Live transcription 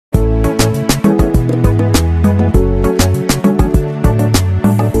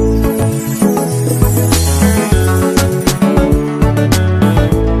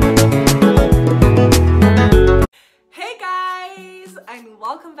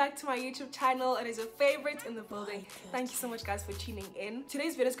back to my YouTube channel. It is your favorite in the building. Thank you so much guys for tuning in.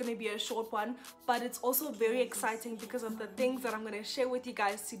 Today's video is going to be a short one, but it's also very exciting because of the things that I'm going to share with you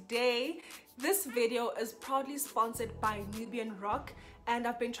guys today. This video is proudly sponsored by NUBIAN Rock, and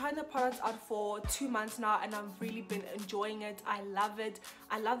I've been trying the products out for 2 months now and I've really been enjoying it. I love it.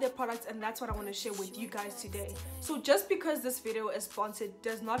 I love their products, and that's what I want to share with you guys today. So just because this video is sponsored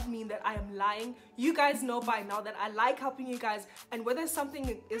does not mean that I am lying. You guys know by now that I like helping you guys, and whether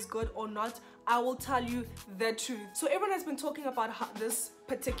something is good or not, I will tell you the truth. So everyone has been talking about how this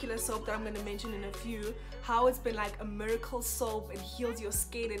particular soap that I'm going to mention in a few, how it's been like a miracle soap. It heals your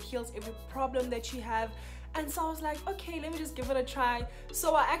skin, it heals every problem that you have. And so I was like, okay, let me just give it a try.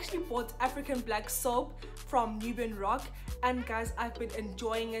 So I actually bought African black soap from NUBIAN Rock, and guys, I've been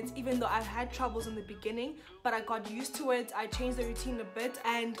enjoying it, even though I've had troubles in the beginning, but I got used to it. I changed the routine a bit,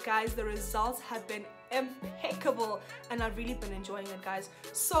 and guys, the results have been impeccable, and I've really been enjoying it, guys.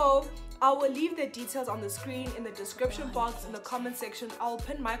 So I will leave the details on the screen, in the description box, in the comment section. I'll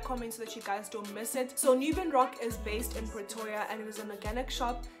pin my comments so that you guys don't miss it. So NUBIAN Rock is based in Pretoria, and it is an organic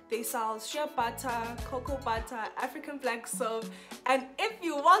shop. They sell shea butter, cocoa butter, African black soap, and if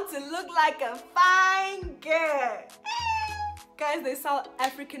you want to look like a fine girl, guys, they sell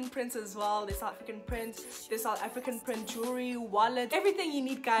African prints as well. They sell African prints, they sell African print jewelry, wallet, everything you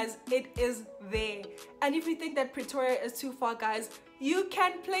need, guys, it is there. And if you think that Pretoria is too far, guys, you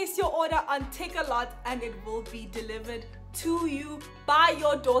can place your order on Take-A-Lot and it will be delivered to you by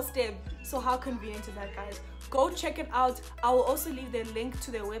your doorstep. So how convenient is that, guys? Go check it out. I will also leave the link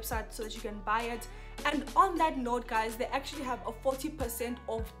to their website so that you can buy it. And on that note, guys, they actually have a 40%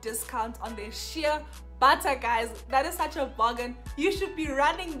 off discount on their shea butter, guys. That is such a bargain. You should be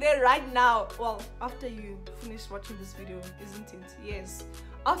running there right now. Well, after you finish watching this video, isn't it? Yes.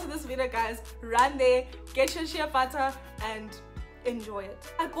 After this video, guys, run there, get your shea butter and enjoy it.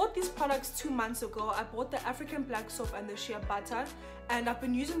 I bought these products 2 months ago. I bought the African black soap and the shea butter, and I've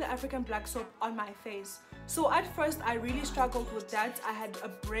been using the African black soap on my face. So at first I really struggled with that. I had a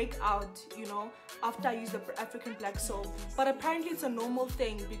breakout, you know, after I used the African black soap, but apparently it's a normal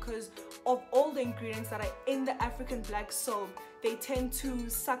thing because of all the ingredients that are in the African black soap. They tend to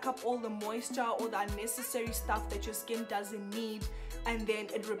suck up all the moisture, all the unnecessary stuff that your skin doesn't need, and then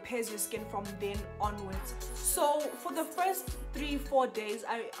it repairs your skin from then onwards. So for the first 3-4 days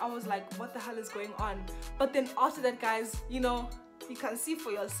I was like, what the hell is going on? But then after that, guys, you know, you can see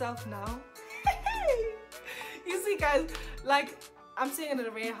for yourself now. You see, guys, like, I'm saying it in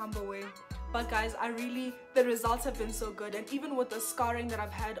a very humble way, but guys, the results have been so good. And even with the scarring that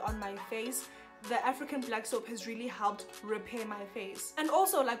I've had on my face, the African black soap has really helped repair my face. And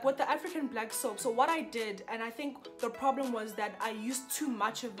also, like, with the African black soap, so what I did, and I think the problem was that I used too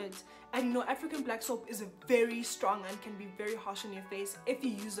much of it. And you know, African black soap is very strong and can be very harsh on your face if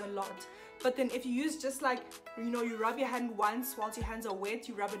you use a lot. But then if you use just like, you know, you rub your hand once whilst your hands are wet,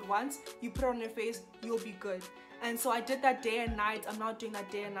 you rub it once, you put it on your face, you'll be good. And so I did that day and night. I'm not doing that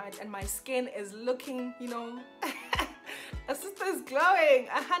day and night, and my skin is looking, you know, a sister is glowing,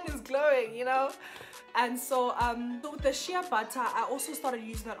 a hand is glowing, you know. And so so with the shea butter, I also started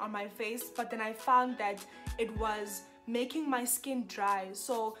using it on my face, but then I found that it was making my skin dry.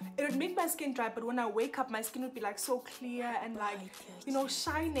 So it would make my skin dry, but when I wake up, my skin would be like so clear and like, you know,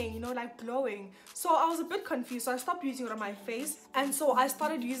 shining, you know, like glowing. So I was a bit confused, so I stopped using it on my face, and so I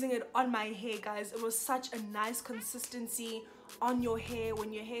started using it on my hair, guys. It was such a nice consistency on your hair.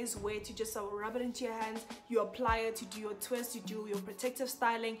 When your hair is wet, you just rub it into your hands, you apply it, you do your twist, you do your protective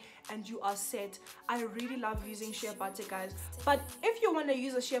styling, and you are set. I really love using shea butter, guys. But if you want to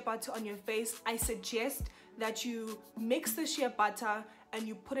use a shea butter on your face, I suggest that you mix the shea butter and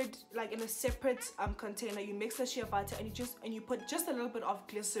you put it like in a separate container. You mix the shea butter and you put just a little bit of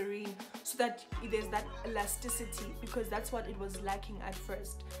glycerine so that there's that elasticity, because that's what it was lacking at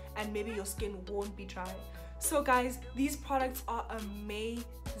first, and maybe your skin won't be dry. So guys, these products are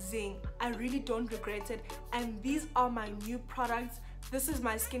amazing. I really don't regret it, and these are my new products. This is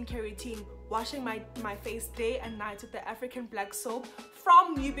my skincare routine, washing my face day and night with the African black soap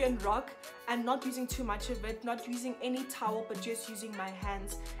from NUBIAN Rock, and not using too much of it, not using any towel, but just using my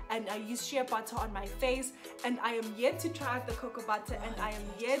hands. And I use shea butter on my face, and I am yet to try out the cocoa butter, and I am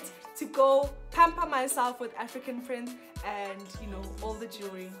yet to go pamper myself with African print and, you know, all the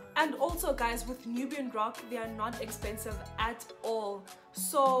jewelry. And also, guys, with NUBIAN Rock, they are not expensive at all.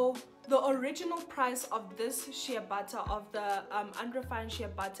 So the original price of this shea butter, of the unrefined shea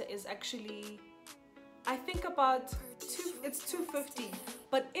butter, is actually, I think about it's $2.50.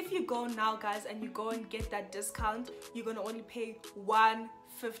 But if you go now, guys, and you go and get that discount, you're gonna only pay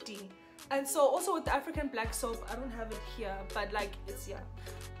 $1.50. And so also with the African black soap, I don't have it here, but like it's here.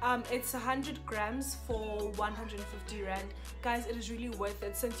 It's 100 grams for 150 rand. Guys, it is really worth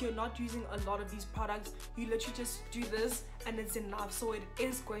it. Since you're not using a lot of these products, you literally just do this and it's enough. So it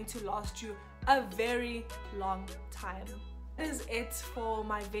is going to last you a very long time. That is it for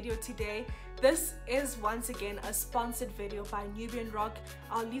my video today. This is once again a sponsored video by Nubian Rock.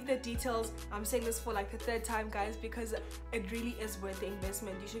 I'll leave the details. I'm saying this for like the third time, guys, because it really is worth the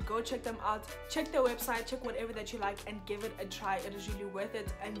investment. You should go check them out, check their website, check whatever that you like and give it a try. It is really worth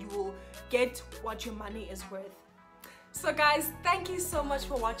it and you will get what your money is worth. So guys, thank you so much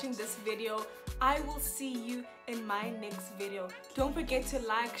for watching this video. I will see you in my next video. Don't forget to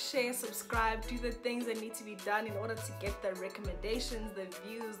like, share, subscribe, do the things that need to be done in order to get the recommendations, the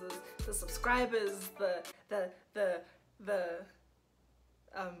views, the subscribers,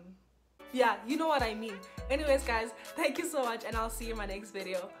 yeah, you know what I mean. Anyways guys, thank you so much and I'll see you in my next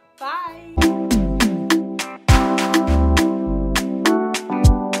video. Bye.